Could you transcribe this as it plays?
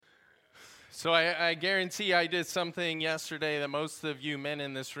So I guarantee I did something yesterday that most of you men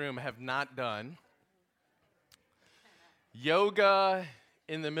in this room have not done. Yoga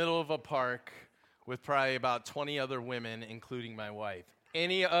in the middle of a park with probably about 20 other women, including my wife.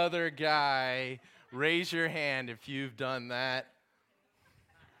 Any other guy, raise your hand if you've done that.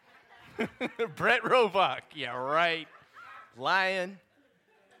 Brett Roebuck, yeah, right. Lion.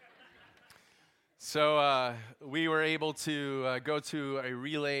 So we were able to go to a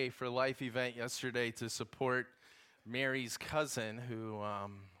Relay for Life event yesterday to support Mary's cousin who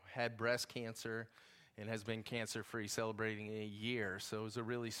had breast cancer and has been cancer-free, celebrating a year. So it was a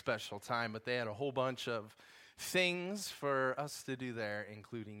really special time. But they had a whole bunch of things for us to do there,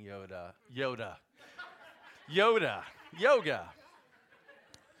 including yoga.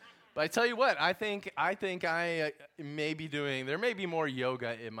 But I tell you what, I think I may be doing, there may be more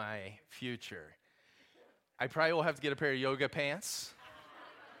yoga in my future. I probably will have to get a pair of yoga pants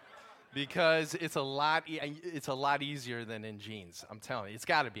because it's a lot easier than in jeans. I'm telling you, it's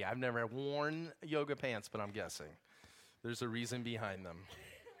got to be. I've never worn yoga pants, but I'm guessing there's a reason behind them.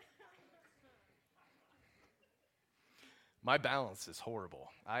 My balance is horrible.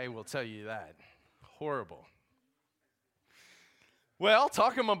 I will tell you that. Horrible. Well,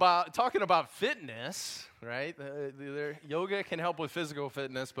 talking about fitness, right? Yoga can help with physical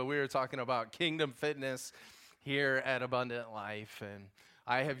fitness, but we were talking about kingdom fitness here at Abundant Life. And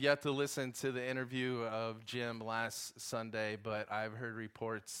I have yet to listen to the interview of Jim last Sunday, but I've heard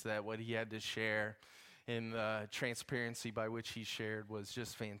reports that what he had to share and the transparency by which he shared was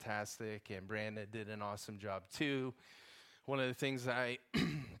just fantastic. And Brandon did an awesome job too. One of the things I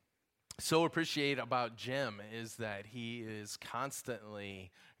so appreciate about Jim is that he is constantly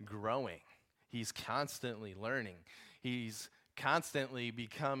growing. He's constantly learning. He's constantly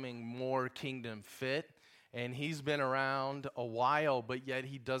becoming more kingdom fit. And he's been around a while, but yet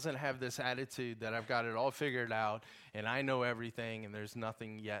he doesn't have this attitude that I've got it all figured out and I know everything and there's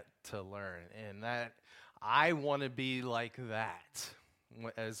nothing yet to learn. And that I want to be like that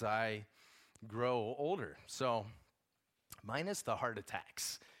as I grow older. So minus the heart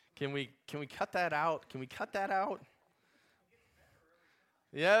attacks. Can we cut that out? Can we cut that out?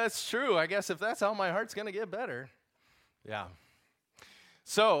 Yeah, that's true. I guess if that's how my heart's going to get better. Yeah.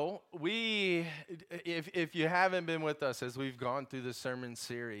 So if you haven't been with us as we've gone through the sermon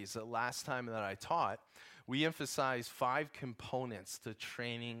series, the last time that I taught, we emphasized 5 components to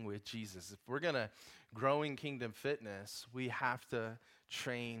training with Jesus. If we're going to grow in kingdom fitness, we have to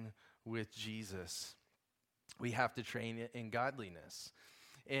train with Jesus. We have to train in godliness.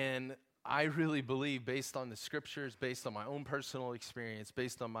 And I really believe, based on the scriptures, based on my own personal experience,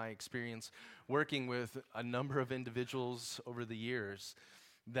 based on my experience working with a number of individuals over the years,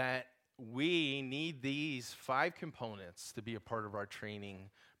 that we need these 5 components to be a part of our training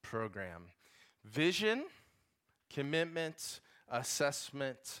program: vision, commitment,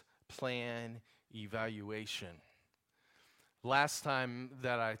 assessment, plan, evaluation. Last time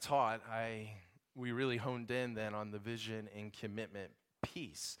that I taught, we really honed in then on the vision and commitment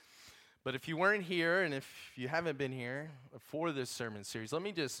piece. But if you weren't here and if you haven't been here for this sermon series, let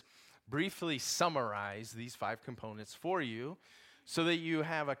me just briefly summarize these 5 components for you so that you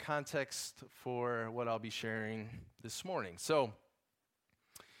have a context for what I'll be sharing this morning. So,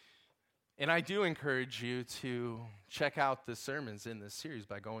 and I do encourage you to check out the sermons in this series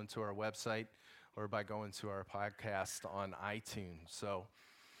by going to our website or by going to our podcast on iTunes. So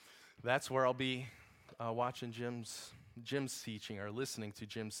that's where I'll be watching Jim's teaching, or listening to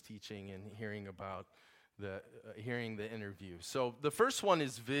Jim's teaching and hearing about hearing the interview. So the first one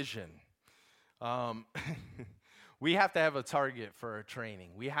is vision. We have to have a target for our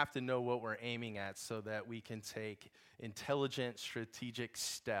training. We have to know what we're aiming at so that we can take intelligent, strategic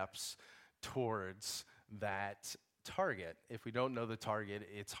steps towards that target. If we don't know the target,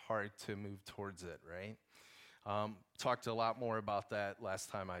 it's hard to move towards it, right? Talked a lot more about that last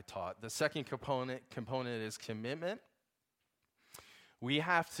time I taught. The second component is commitment. We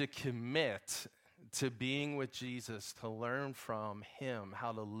have to commit to being with Jesus, to learn from him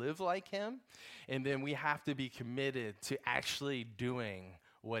how to live like him, and then we have to be committed to actually doing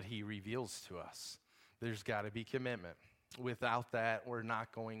what he reveals to us. There's got to be commitment. Without that, we're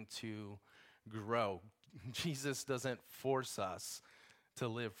not going to grow. Jesus doesn't force us to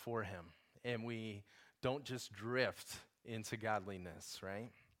live for him, and we don't just drift into godliness, right?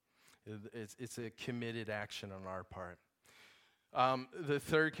 It's a committed action on our part. The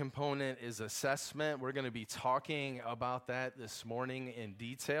third component is assessment. We're going to be talking about that this morning in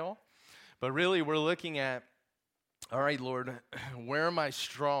detail. But really, we're looking at, all right, Lord, where am I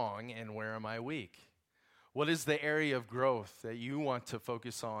strong and where am I weak? What is the area of growth that you want to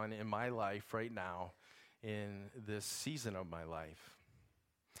focus on in my life right now, in this season of my life?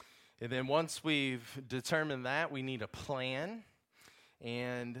 And then once we've determined that, we need a plan.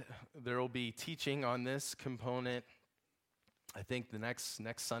 And there will be teaching on this component, I think, the next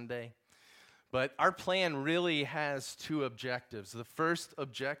Sunday. But our plan really has two objectives. The first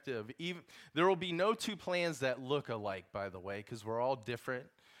objective, there will be no two plans that look alike, by the way, because we're all different.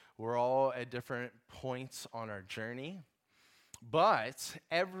 We're all at different points on our journey. But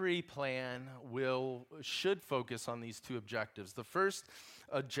every plan should focus on these two objectives. The first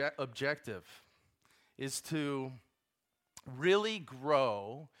objective is to really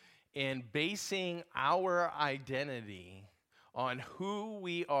grow in basing our identity on who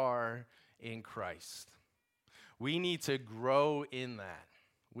we are in Christ. We need to grow in that.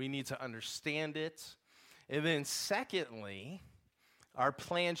 We need to understand it. And then secondly, our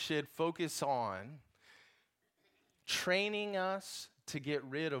plan should focus on training us to get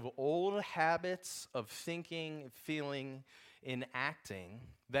rid of old habits of thinking, feeling, and acting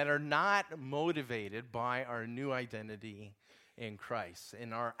that are not motivated by our new identity in Christ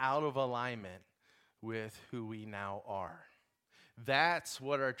and are out of alignment with who we now are. That's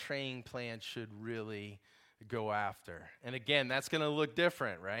what our training plan should really go after. And again, that's going to look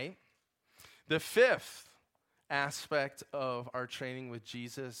different, right? The fifth aspect of our training with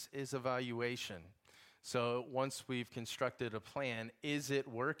Jesus is evaluation. So once we've constructed a plan, is it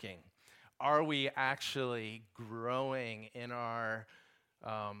working? Are we actually growing in our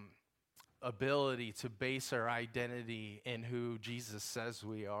ability to base our identity in who Jesus says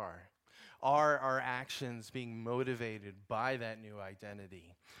we are? Are our actions being motivated by that new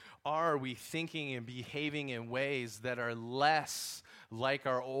identity? Are we thinking and behaving in ways that are less like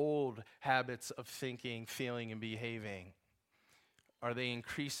our old habits of thinking, feeling, and behaving? Are they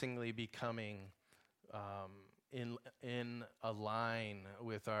increasingly becoming in alignment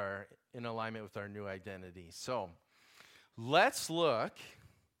with our new identity? So let's look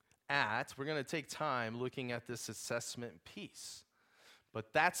at, we're going to take time looking at this assessment piece.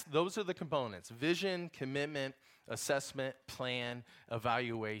 But those are the components: vision, commitment, assessment, plan,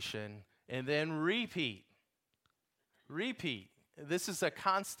 evaluation, and then repeat. Repeat. This is a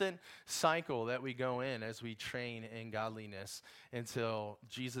constant cycle that we go in as we train in godliness until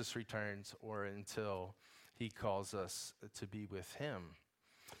Jesus returns or until he calls us to be with him.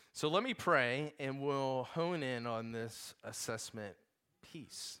 So let me pray, and we'll hone in on this assessment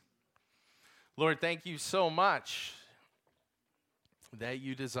piece. Lord, thank you so much that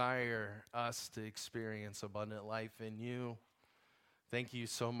you desire us to experience abundant life in you. Thank you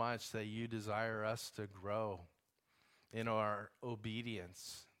so much that you desire us to grow in our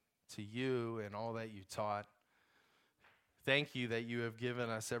obedience to you and all that you taught. Thank you that you have given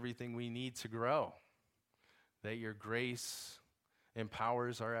us everything we need to grow, that your grace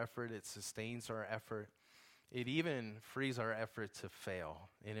empowers our effort, it sustains our effort, it even frees our effort to fail,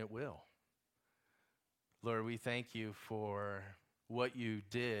 and it will. Lord, we thank you for what you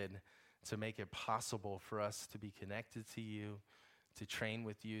did to make it possible for us to be connected to you, to train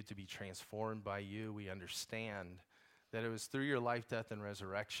with you, to be transformed by you. We understand that it was through your life, death, and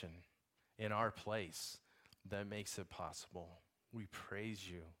resurrection in our place that makes it possible. We praise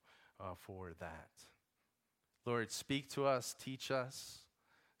you for that. Lord, speak to us, teach us,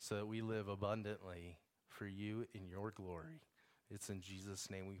 so that we live abundantly for you in your glory. It's in Jesus'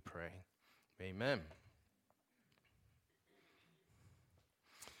 name we pray. Amen.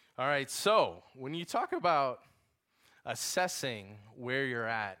 All right, so when you talk about assessing where you're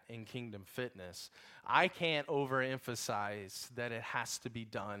at in Kingdom Fitness, I can't overemphasize that it has to be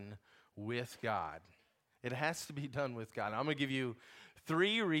done with God. It has to be done with God. I'm going to give you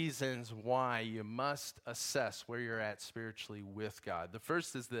 3 reasons why you must assess where you're at spiritually with God. The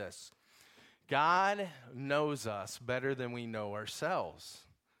first is this: God knows us better than we know ourselves.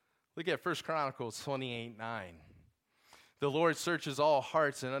 Look at 1 Chronicles 28:9. The Lord searches all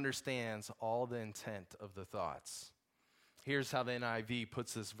hearts and understands all the intent of the thoughts. Here's how the NIV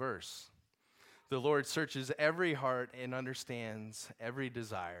puts this verse: the Lord searches every heart and understands every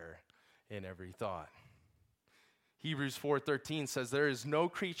desire and every thought. Hebrews 4:13 says, there is no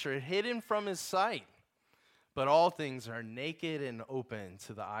creature hidden from his sight, but all things are naked and open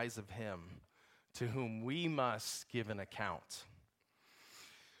to the eyes of him to whom we must give an account.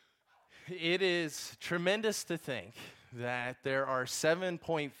 It is tremendous to think that there are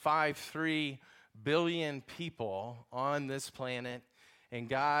 7.53 billion people on this planet, and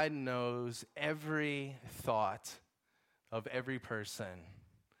God knows every thought of every person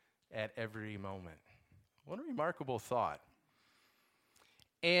at every moment. What a remarkable thought.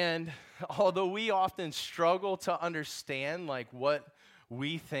 And although we often struggle to understand like what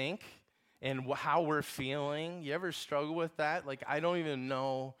we think and how we're feeling, you ever struggle with that? Like, I don't even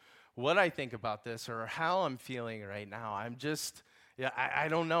know what I think about this or how I'm feeling right now. I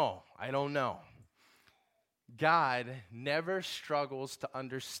don't know. I don't know. God never struggles to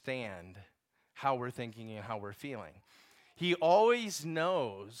understand how we're thinking and how we're feeling. He always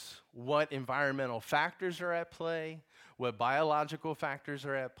knows what environmental factors are at play, what biological factors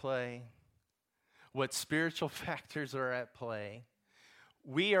are at play, what spiritual factors are at play.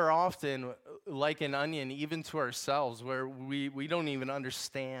 We are often like an onion, even to ourselves, where we don't even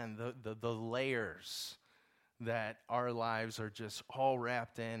understand the layers that our lives are just all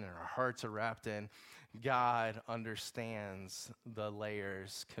wrapped in and our hearts are wrapped in. God understands the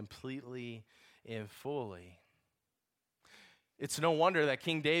layers completely and fully. It's no wonder that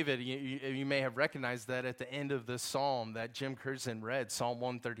King David, you may have recognized that at the end of the psalm that Jim Curzon read, Psalm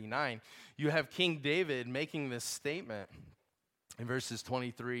 139, you have King David making this statement in verses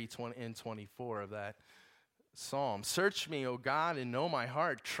 23 and 24 of that psalm. Search me, O God, and know my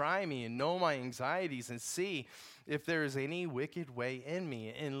heart. Try me and know my anxieties, and see if there is any wicked way in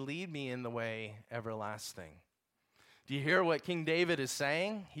me, and lead me in the way everlasting. Do you hear what King David is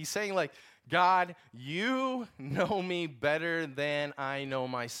saying? He's saying, like, God, you know me better than I know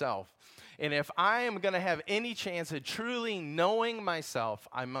myself. And if I am going to have any chance of truly knowing myself,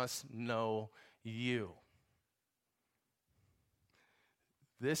 I must know you.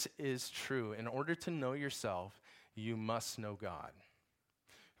 This is true. In order to know yourself, you must know God,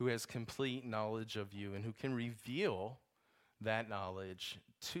 who has complete knowledge of you and who can reveal that knowledge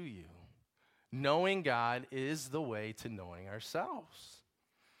to you. Knowing God is the way to knowing ourselves.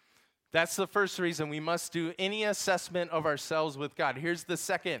 That's the first reason we must do any assessment of ourselves with God. Here's the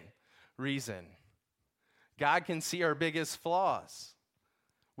second reason. God can see our biggest flaws,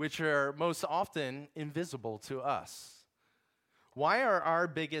 which are most often invisible to us. Why are our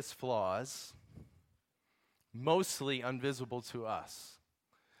biggest flaws mostly invisible to us?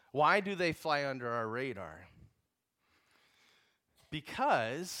 Why do they fly under our radar?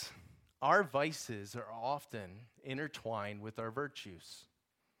 Because our vices are often intertwined with our virtues.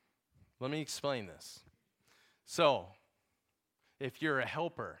 Let me explain this. So, if you're a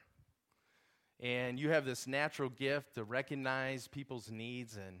helper and you have this natural gift to recognize people's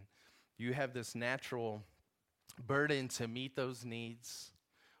needs and you have this natural burden to meet those needs,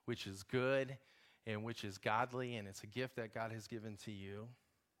 which is good and which is godly, and it's a gift that God has given to you,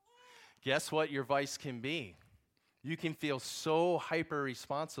 guess what your vice can be? You can feel so hyper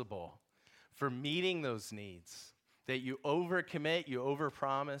responsible for meeting those needs that you overcommit, you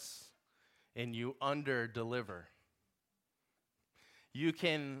overpromise, and you under-deliver. You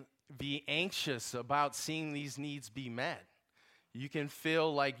can be anxious about seeing these needs be met. You can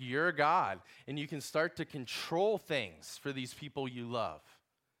feel like you're God, and you can start to control things for these people you love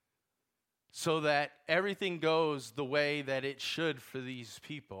so that everything goes the way that it should for these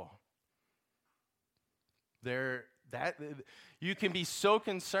people. You can be so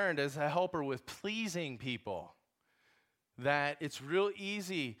concerned as a helper with pleasing people that it's real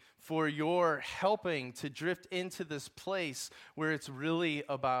easy for your helping to drift into this place where it's really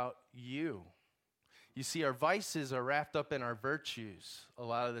about you. You see, our vices are wrapped up in our virtues a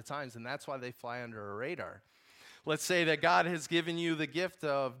lot of the times, and that's why they fly under our radar. Let's say that God has given you the gift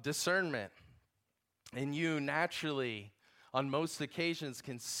of discernment, and you naturally, on most occasions,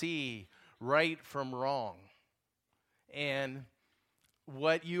 can see right from wrong. And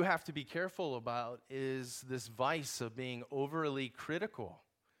what you have to be careful about is this vice of being overly critical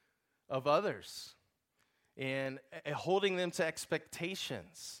of others and holding them to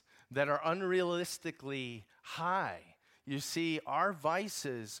expectations that are unrealistically high. You see, our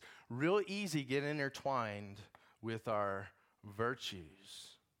vices real easy get intertwined with our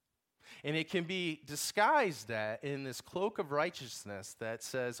virtues. And it can be disguised that in this cloak of righteousness that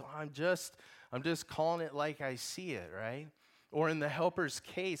says, I'm just calling it like I see it, right? Or in the helper's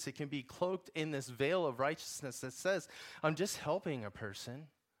case, it can be cloaked in this veil of righteousness that says, I'm just helping a person.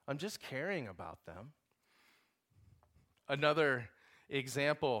 I'm just caring about them. Another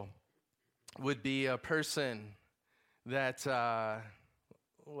example would be a person that,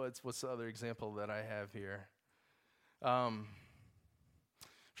 what's the other example that I have here? Trying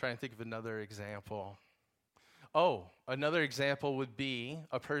to think of another example. Another example would be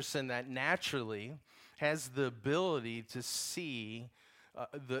a person that naturally has the ability to see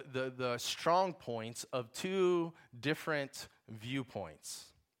the strong points of two different viewpoints.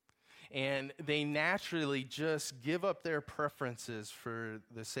 And they naturally just give up their preferences for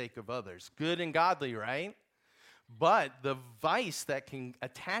the sake of others. Good and godly, right? But the vice that can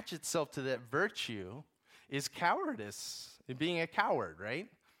attach itself to that virtue is cowardice, being a coward, right?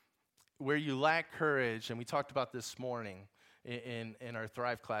 Where you lack courage, and we talked about this morning in our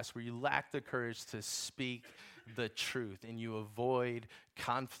Thrive class, where you lack the courage to speak the truth and you avoid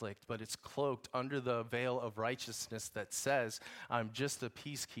conflict, but it's cloaked under the veil of righteousness that says, I'm just a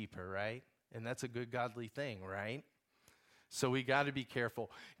peacekeeper, right? And that's a good godly thing, right? So we got to be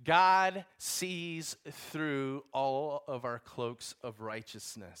careful. God sees through all of our cloaks of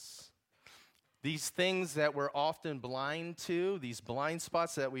righteousness. These things that we're often blind to, these blind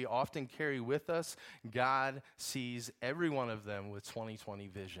spots that we often carry with us, God sees every one of them with 20/20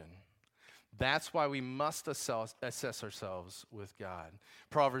 vision. That's why we must assess ourselves with God.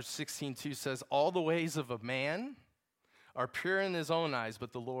 Proverbs 16:2 says, all the ways of a man are pure in his own eyes,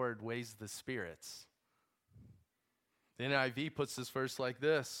 but the Lord weighs the spirits. The NIV puts this verse like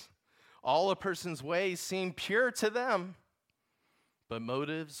this: all a person's ways seem pure to them, but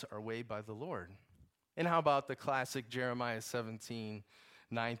motives are weighed by the Lord. And how about the classic Jeremiah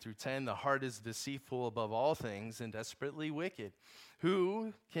 17:9-10? The heart is deceitful above all things and desperately wicked.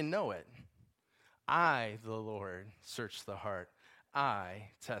 Who can know it? I, the Lord, search the heart. I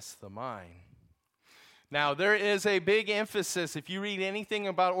test the mind. Now, there is a big emphasis. If you read anything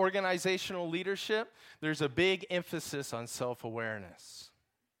about organizational leadership, there's a big emphasis on self-awareness.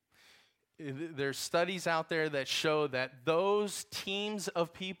 There's studies out there that show that those teams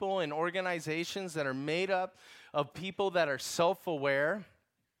of people and organizations that are made up of people that are self-aware,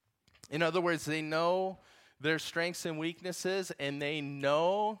 in other words, they know their strengths and weaknesses, and they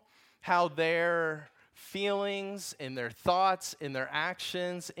know how their feelings and their thoughts and their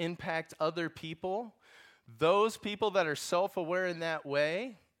actions impact other people. Those people that are self-aware in that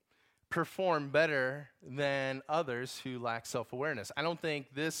way perform better than others who lack self-awareness. I don't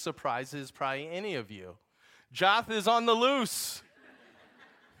think this surprises probably any of you. Joth is on the loose.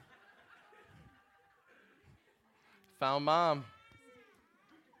 Found mom.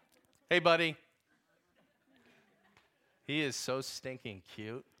 Hey, buddy. He is so stinking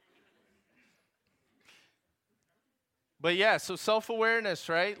cute. But yeah, so self-awareness,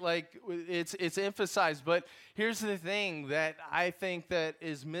 right? Like it's emphasized. But here's the thing that I think that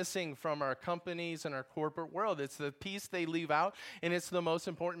is missing from our companies and our corporate world. It's the piece they leave out, and it's the most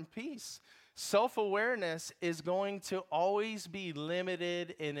important piece. Self-awareness is going to always be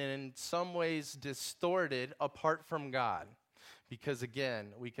limited and in some ways distorted apart from God. Because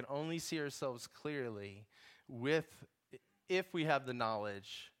again, we can only see ourselves clearly if we have the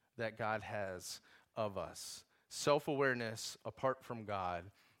knowledge that God has of us. Self-awareness apart from God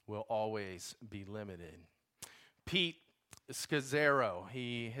will always be limited. Pete Scazzero,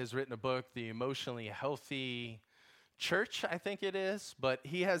 he has written a book, The Emotionally Healthy Church, I think it is, but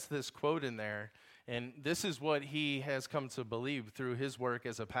he has this quote in there, and this is what he has come to believe through his work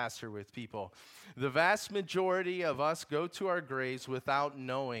as a pastor with people. The vast majority of us go to our graves without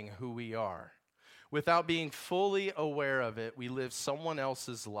knowing who we are. Without being fully aware of it, we live someone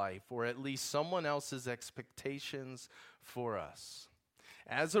else's life, or at least someone else's expectations for us.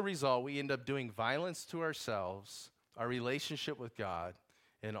 As a result, we end up doing violence to ourselves, our relationship with God,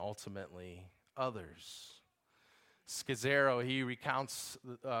 and ultimately others. Scazzero, he recounts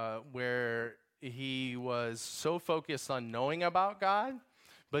where he was so focused on knowing about God,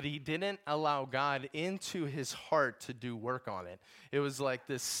 but he didn't allow God into his heart to do work on it. It was like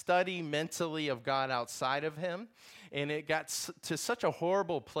this study mentally of God outside of him, and it got to such a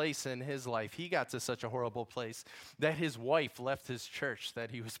horrible place in his life. He got to such a horrible place that his wife left his church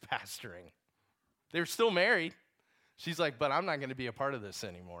that he was pastoring. They were still married. She's like, but I'm not going to be a part of this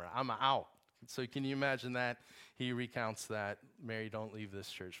anymore. I'm out. So can you imagine that? He recounts that. Mary, don't leave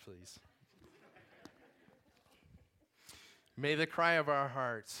this church, please. May the cry of our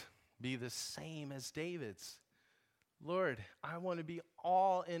hearts be the same as David's. Lord, I want to be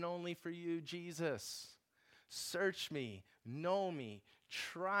all and only for you, Jesus. Search me, know me,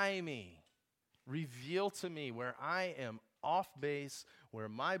 try me. Reveal to me where I am off base, where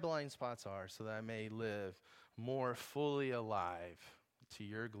my blind spots are, so that I may live more fully alive to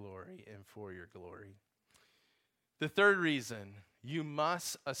your glory and for your glory. The third reason you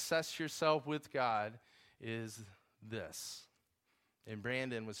must assess yourself with God is this, and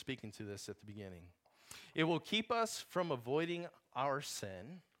Brandon was speaking to this at the beginning. It will keep us from avoiding our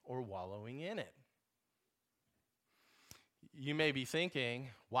sin or wallowing in it. You may be thinking,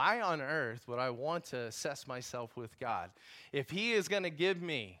 why on earth would I want to assess myself with God? If he is going to give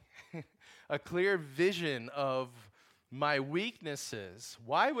me a clear vision of my weaknesses,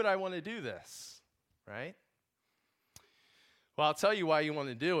 why would I want to do this, right? Well, I'll tell you why you want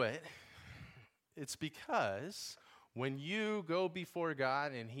to do it. It's because When you go before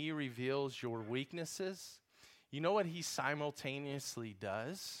God and he reveals your weaknesses, you know what he simultaneously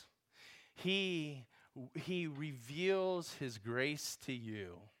does? He reveals his grace to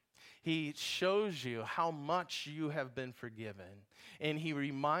you. He shows you how much you have been forgiven. And he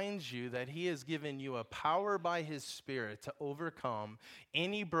reminds you that he has given you a power by his Spirit to overcome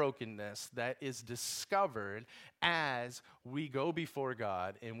any brokenness that is discovered as we go before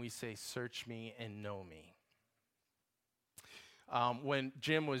God and we say, "Search me and know me." When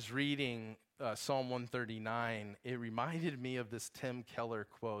Jim was reading Psalm 139, it reminded me of this Tim Keller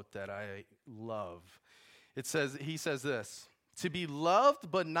quote that I love. He says this: "To be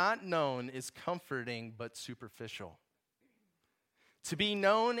loved but not known is comforting but superficial. To be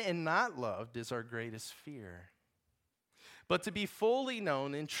known and not loved is our greatest fear. But to be fully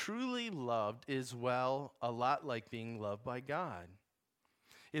known and truly loved is, well, a lot like being loved by God.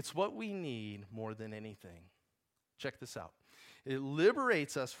 It's what we need more than anything." Check this out. "It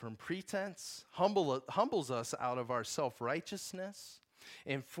liberates us from pretense, humbles us out of our self-righteousness,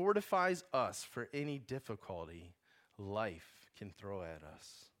 and fortifies us for any difficulty life can throw at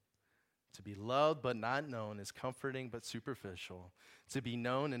us. To be loved but not known is comforting but superficial. To be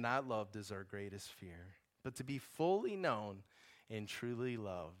known and not loved is our greatest fear. But to be fully known and truly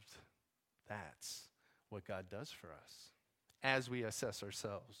loved, that's what God does for us as we assess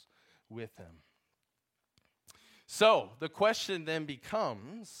ourselves with him." So the question then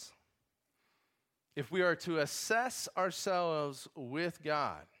becomes, if we are to assess ourselves with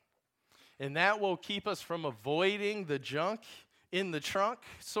God, and that will keep us from avoiding the junk in the trunk,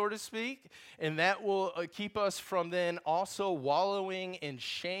 so to speak, and that will keep us from then also wallowing in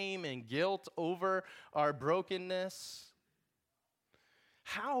shame and guilt over our brokenness.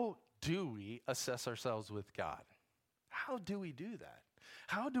 How do we assess ourselves with God? How do we do that?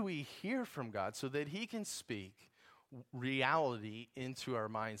 How do we hear from God so that he can speak reality into our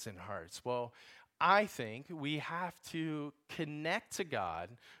minds and hearts? Well, I think we have to connect to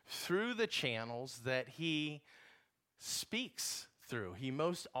God through the channels that he speaks through. He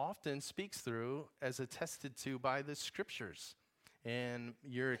most often speaks through, as attested to by the scriptures and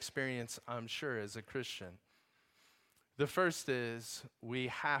your experience, I'm sure, as a Christian. The first is we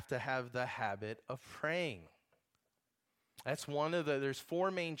have to have the habit of praying. That's there's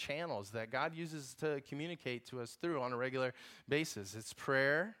 4 main channels that God uses to communicate to us through on a regular basis. It's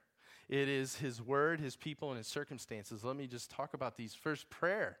prayer, it is his word, his people, and his circumstances. Let me just talk about these. First,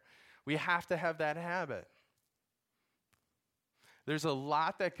 prayer. We have to have that habit. There's a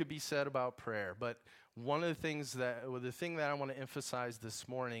lot that could be said about prayer, but the thing that I want to emphasize this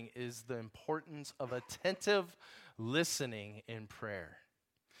morning is the importance of attentive listening in prayer.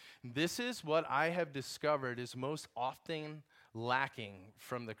 This is what I have discovered is most often lacking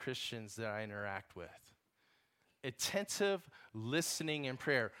from the Christians that I interact with. Attentive listening in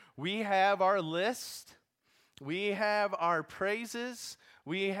prayer. We have our list. We have our praises.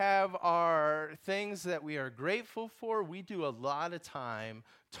 We have our things that we are grateful for. We do a lot of time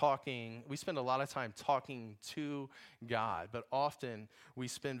talking. We spend a lot of time talking to God, but often we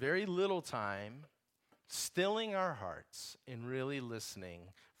spend very little time stilling our hearts and really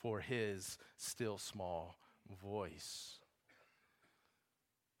listening for his still small voice.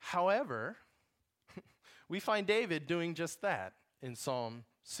 However, we find David doing just that in Psalm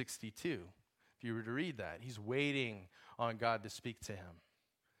 62. If you were to read that, he's waiting on God to speak to him.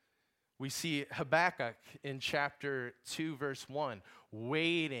 We see Habakkuk in chapter 2, verse 1,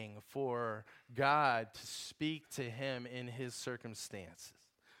 waiting for God to speak to him in his circumstances.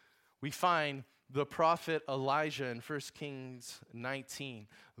 We find the prophet Elijah in 1 Kings 19,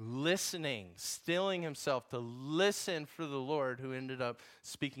 listening, stilling himself to listen for the Lord, who ended up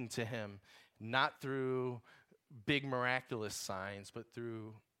speaking to him, not through big miraculous signs, but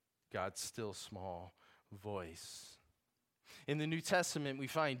through God's still small voice. In the New Testament, we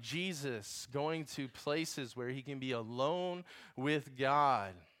find Jesus going to places where he can be alone with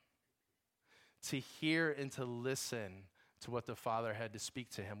God to hear and to listen to what the Father had to speak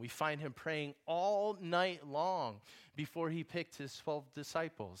to him. We find him praying all night long before he picked his 12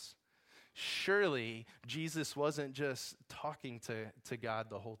 disciples. Surely Jesus wasn't just talking to God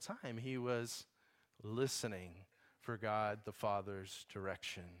the whole time. He was listening for God the Father's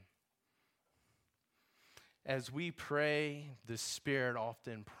direction. As we pray, the Spirit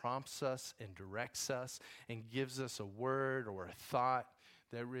often prompts us and directs us and gives us a word or a thought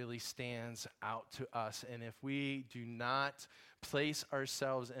that really stands out to us. And if we do not place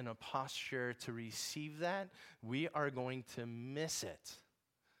ourselves in a posture to receive that, we are going to miss it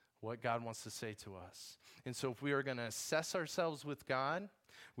what God wants to say to us. And so if we are going to assess ourselves with God,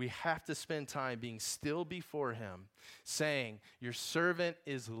 we have to spend time being still before him, saying, your servant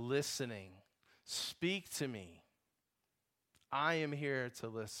is listening. Speak to me. I am here to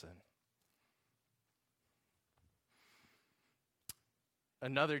listen.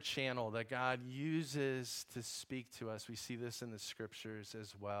 Another channel that God uses to speak to us, we see this in the scriptures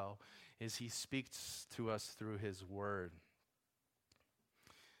as well, is he speaks to us through his word.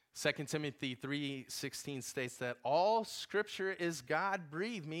 2 Timothy 3:16 states that all scripture is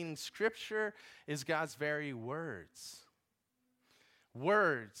God-breathed, meaning scripture is God's very words.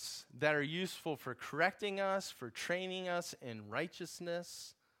 Words that are useful for correcting us, for training us in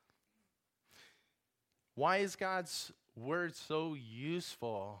righteousness. Why is God's word so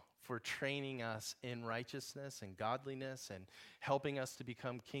useful for training us in righteousness and godliness and helping us to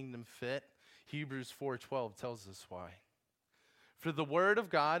become kingdom fit? Hebrews 4:12 tells us why. For the word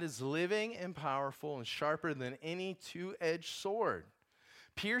of God is living and powerful and sharper than any two-edged sword,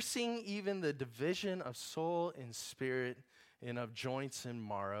 piercing even the division of soul and spirit and of joints and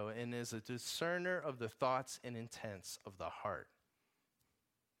marrow, and is a discerner of the thoughts and intents of the heart.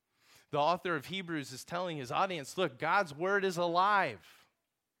 The author of Hebrews is telling his audience, look, God's word is alive.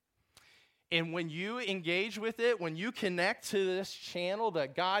 And when you engage with it, when you connect to this channel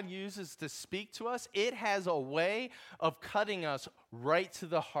that God uses to speak to us, it has a way of cutting us right to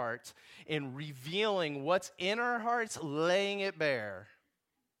the heart and revealing what's in our hearts, laying it bare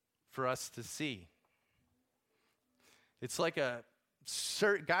for us to see. It's like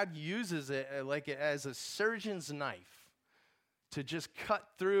God uses it like as a surgeon's knife to just cut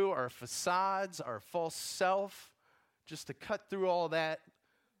through our facades, our false self, just to cut through all that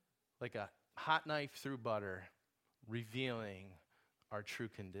like a hot knife through butter, revealing our true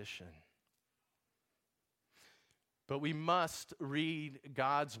condition. But we must read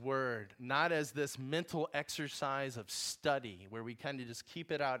God's word, not as this mental exercise of study, where we kind of just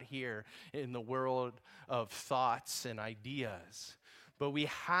keep it out here in the world of thoughts and ideas. But we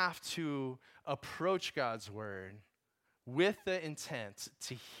have to approach God's word with the intent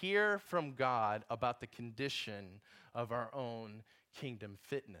to hear from God about the condition of our own kingdom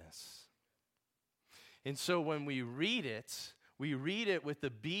fitness. And so when we read it with the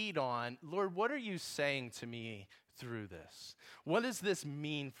bead on, Lord, what are you saying to me through this? What does this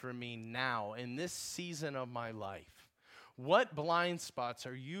mean for me now in this season of my life? What blind spots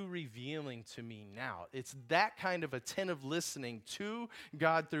are you revealing to me now? It's that kind of attentive listening to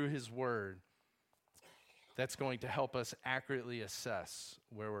God through his word that's going to help us accurately assess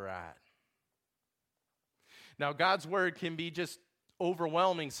where we're at. Now, God's word can be just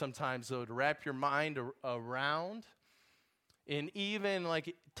overwhelming sometimes, though, to wrap your mind around. And even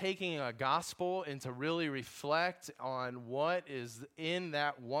like taking a gospel and to really reflect on what is in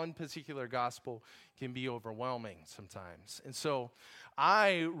that one particular gospel can be overwhelming sometimes. And so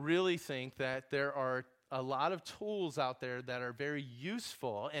I really think that there are a lot of tools out there that are very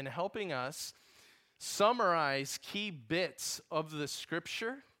useful in helping us summarize key bits of the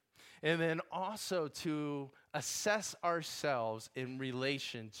scripture, and then also to assess ourselves in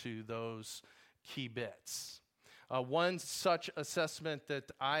relation to those key bits. One such assessment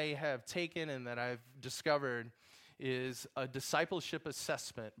that I have taken and that I've discovered is a discipleship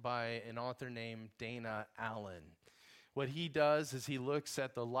assessment by an author named Dana Allen. What he does is he looks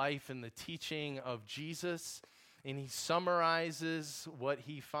at the life and the teaching of Jesus, and he summarizes what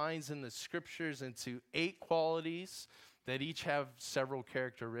he finds in the scriptures into 8 qualities that each have several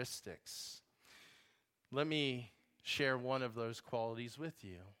characteristics. Let me share one of those qualities with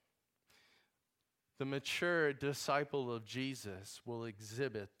you. The mature disciple of Jesus will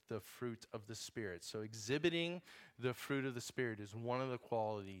exhibit the fruit of the Spirit. So exhibiting the fruit of the Spirit is one of the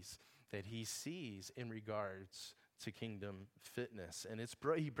qualities that he sees in regards to kingdom fitness. And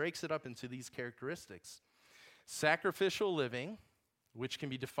he breaks it up into these characteristics. Sacrificial living, which can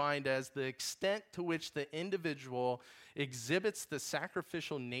be defined as the extent to which the individual exhibits the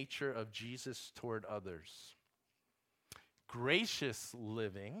sacrificial nature of Jesus toward others. Gracious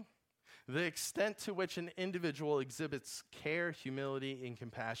living, the extent to which an individual exhibits care, humility, and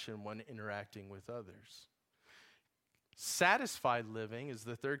compassion when interacting with others. Satisfied living is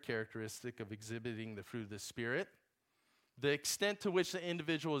the third characteristic of exhibiting the fruit of the Spirit. The extent to which the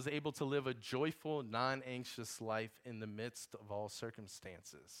individual is able to live a joyful, non-anxious life in the midst of all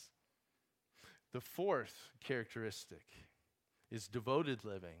circumstances. The fourth characteristic is devoted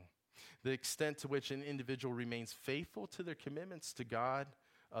living, the extent to which an individual remains faithful to their commitments to God,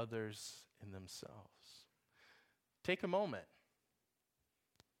 others, and themselves. Take a moment.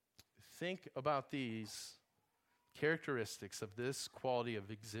 Think about these characteristics of this quality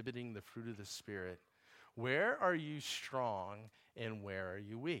of exhibiting the fruit of the Spirit, where are you strong and where are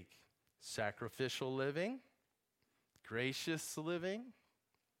you weak? Sacrificial living, gracious living,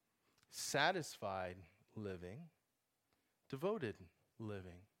 satisfied living, devoted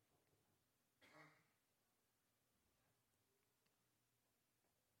living.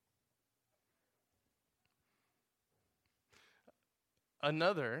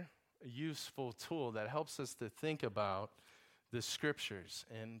 Another useful tool that helps us to think about the scriptures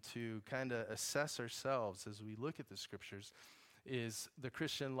and to kind of assess ourselves as we look at the scriptures is the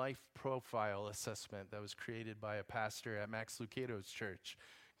Christian life profile assessment that was created by a pastor at Max Lucado's church.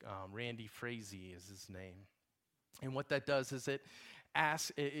 Randy Frazee is his name. And what that does is it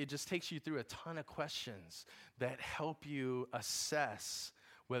just takes you through a ton of questions that help you assess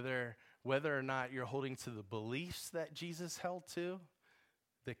whether or not you're holding to the beliefs that Jesus held to,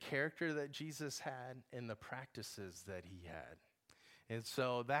 the character that Jesus had, and the practices that he had. And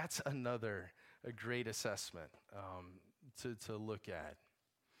so that's a great assessment to look at.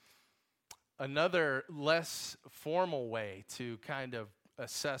 Another less formal way to kind of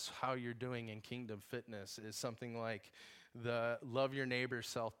assess how you're doing in kingdom fitness is something like the Love Your Neighbor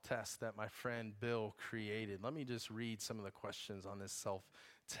self-test that my friend Bill created. Let me just read some of the questions on this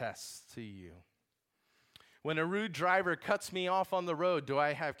self-test to you. When a rude driver cuts me off on the road, do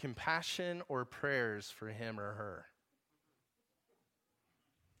I have compassion or prayers for him or her?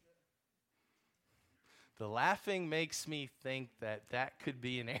 The laughing makes me think that could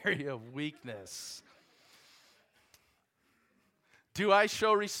be an area of weakness. Do I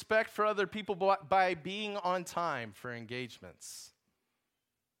show respect for other people by being on time for engagements?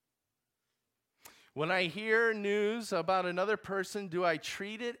 When I hear news about another person, do I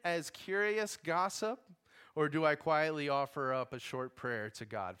treat it as curious gossip? Or do I quietly offer up a short prayer to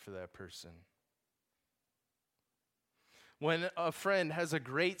God for that person? When a friend has a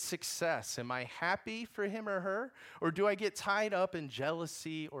great success, am I happy for him or her? Or do I get tied up in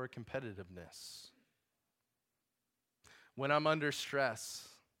jealousy or competitiveness? When I'm under stress,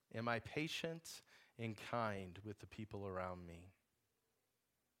 am I patient and kind with the people around me?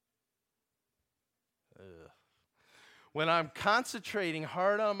 When I'm concentrating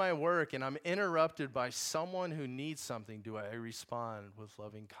hard on my work and I'm interrupted by someone who needs something, do I respond with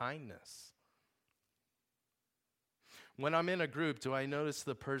loving kindness? When I'm in a group, do I notice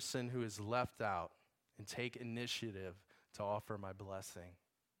the person who is left out and take initiative to offer my blessing?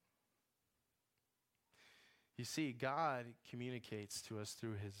 You see, God communicates to us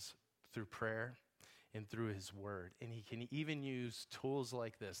through prayer and through his word. And he can even use tools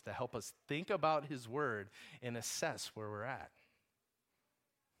like this to help us think about his word and assess where we're at.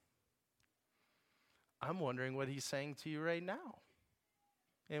 I'm wondering what he's saying to you right now.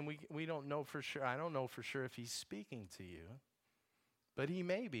 And we don't know for sure. I don't know for sure if he's speaking to you, but he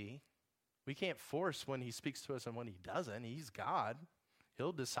may be. We can't force when he speaks to us and when he doesn't. He's God.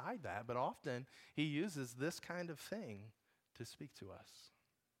 He'll decide that, but often he uses this kind of thing to speak to us.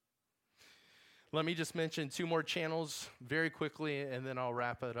 Let me just mention 2 more channels very quickly, and then I'll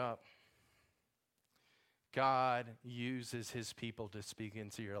wrap it up. God uses his people to speak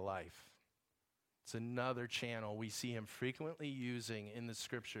into your life. It's another channel we see him frequently using in the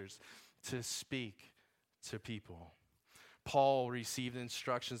scriptures to speak to people. Paul received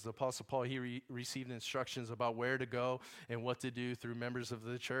instructions, the Apostle Paul, he received instructions about where to go and what to do through members of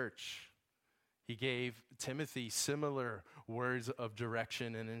the church. He gave Timothy similar words of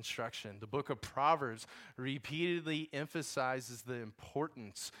direction and instruction. The book of Proverbs repeatedly emphasizes the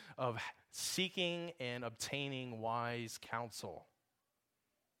importance of seeking and obtaining wise counsel.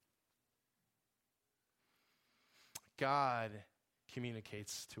 God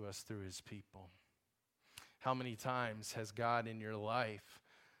communicates to us through his people. How many times has God in your life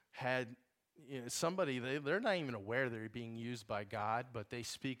had somebody, they're not even aware they're being used by God, but they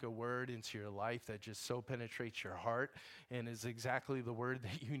speak a word into your life that just so penetrates your heart and is exactly the word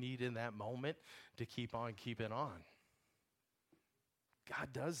that you need in that moment to keep on keeping on. God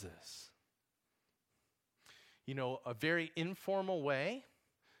does this. A very informal way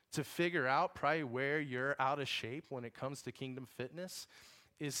to figure out probably where you're out of shape when it comes to kingdom fitness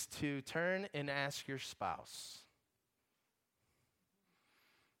is to turn and ask your spouse.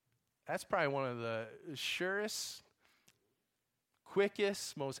 That's probably one of the surest,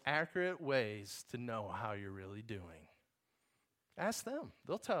 quickest, most accurate ways to know how you're really doing. Ask them.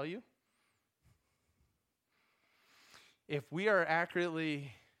 They'll tell you. If we are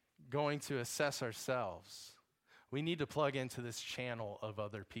accurately going to assess ourselves, we need to plug into this channel of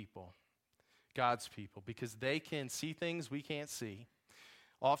other people, God's people, because they can see things we can't see.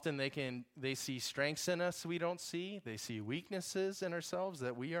 Often they see strengths in us we don't see. They see weaknesses in ourselves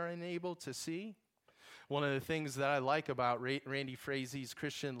that we are unable to see. One of the things that I like about Randy Frazie's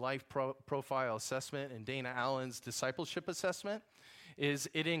Christian Life Profile Assessment and Dana Allen's Discipleship Assessment is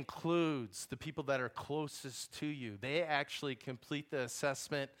it includes the people that are closest to you. They actually complete the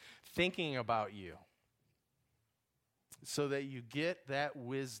assessment thinking about you so that you get that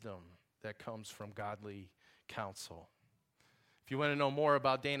wisdom that comes from godly counsel. If you want to know more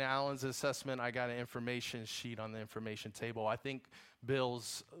about Dana Allen's assessment, I got an information sheet on the information table. I think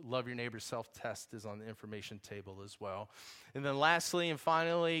Bill's Love Your Neighbor self-test is on the information table as well. And then lastly and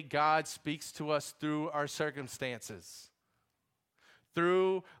finally, God speaks to us through our circumstances.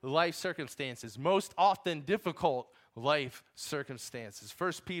 Through life circumstances, most often difficult life circumstances.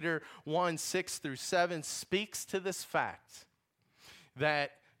 1 Peter 1, 6 through 7 speaks to this fact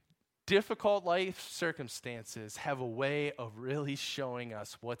that difficult life circumstances have a way of really showing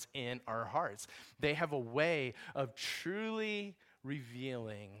us what's in our hearts. They have a way of truly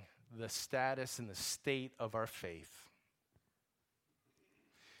revealing the status and the state of our faith.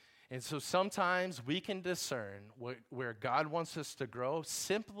 And so sometimes we can discern where God wants us to grow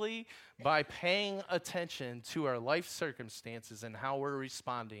simply by paying attention to our life circumstances and how we're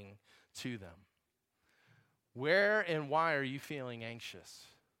responding to them. Where and why are you feeling anxious?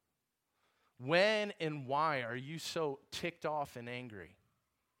 When and why are you so ticked off and angry?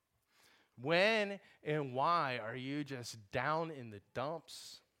 When and why are you just down in the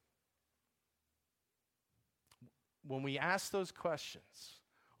dumps? When we ask those questions,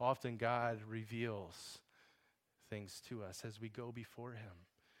 often God reveals things to us as we go before him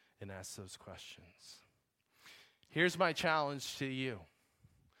and ask those questions. Here's my challenge to you.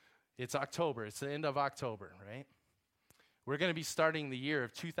 It's October. It's the end of October, right? We're going to be starting the year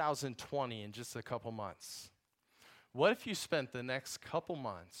of 2020 in just a couple months. What if you spent the next couple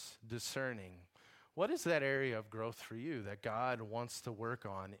months discerning what is that area of growth for you that God wants to work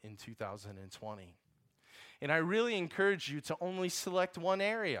on in 2020? And I really encourage you to only select one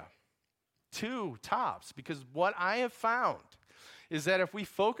area, 2 tops, because what I have found is that if we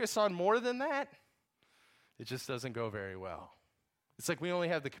focus on more than that, it just doesn't go very well. It's like we only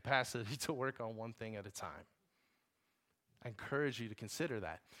have the capacity to work on one thing at a time. I encourage you to consider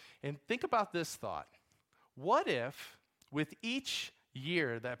that. And think about this thought. What if with each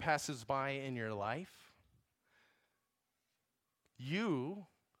year that passes by in your life, you,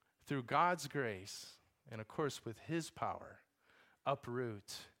 through God's grace, and of course with his power,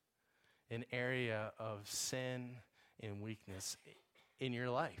 uproot an area of sin and weakness in your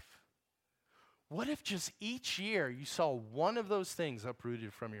life? What if just each year you saw one of those things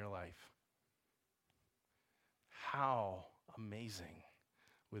uprooted from your life? How amazing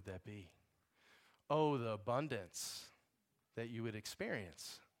would that be? Oh, the abundance that you would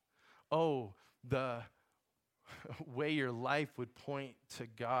experience. Oh, the way your life would point to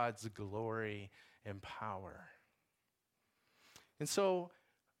God's glory and power. And so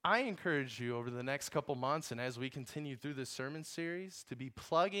I encourage you over the next couple months and as we continue through this sermon series to be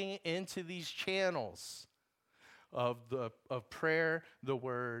plugging into these channels of prayer, the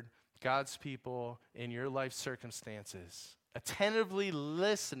word, God's people, in your life circumstances. Attentively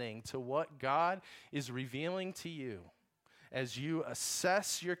listening to what God is revealing to you as you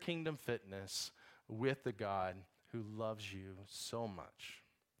assess your kingdom fitness with the God who loves you so much.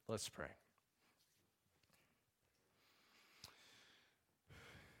 Let's pray.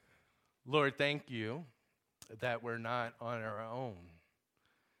 Lord, thank you that we're not on our own,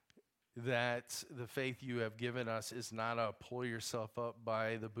 that the faith you have given us is not a pull yourself up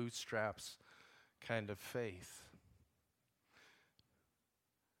by the bootstraps kind of faith,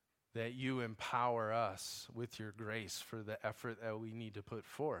 that you empower us with your grace for the effort that we need to put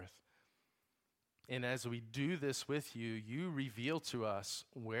forth. And as we do this with you, you reveal to us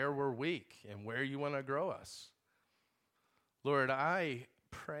where we're weak and where you want to grow us. Lord, I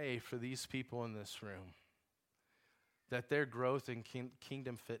pray for these people in this room, that their growth in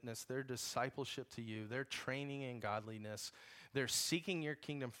kingdom fitness, their discipleship to you, their training in godliness, their seeking your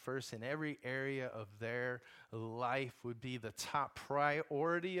kingdom first in every area of their life would be the top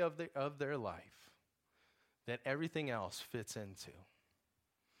priority of their life, that everything else fits into.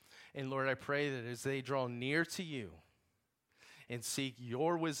 And Lord, I pray that as they draw near to you and seek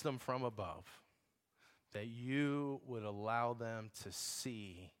your wisdom from above, that you would allow them to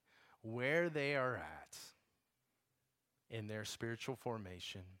see where they are at in their spiritual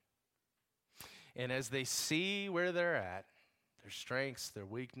formation. And as they see where they're at, their strengths, their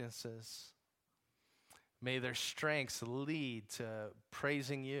weaknesses, may their strengths lead to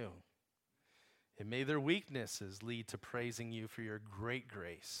praising you. And may their weaknesses lead to praising you for your great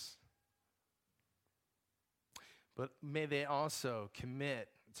grace. But may they also commit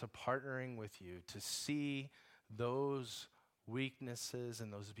to partnering with you to see those weaknesses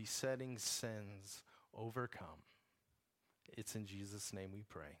and those besetting sins overcome. It's in Jesus' name we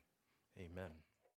pray. Amen.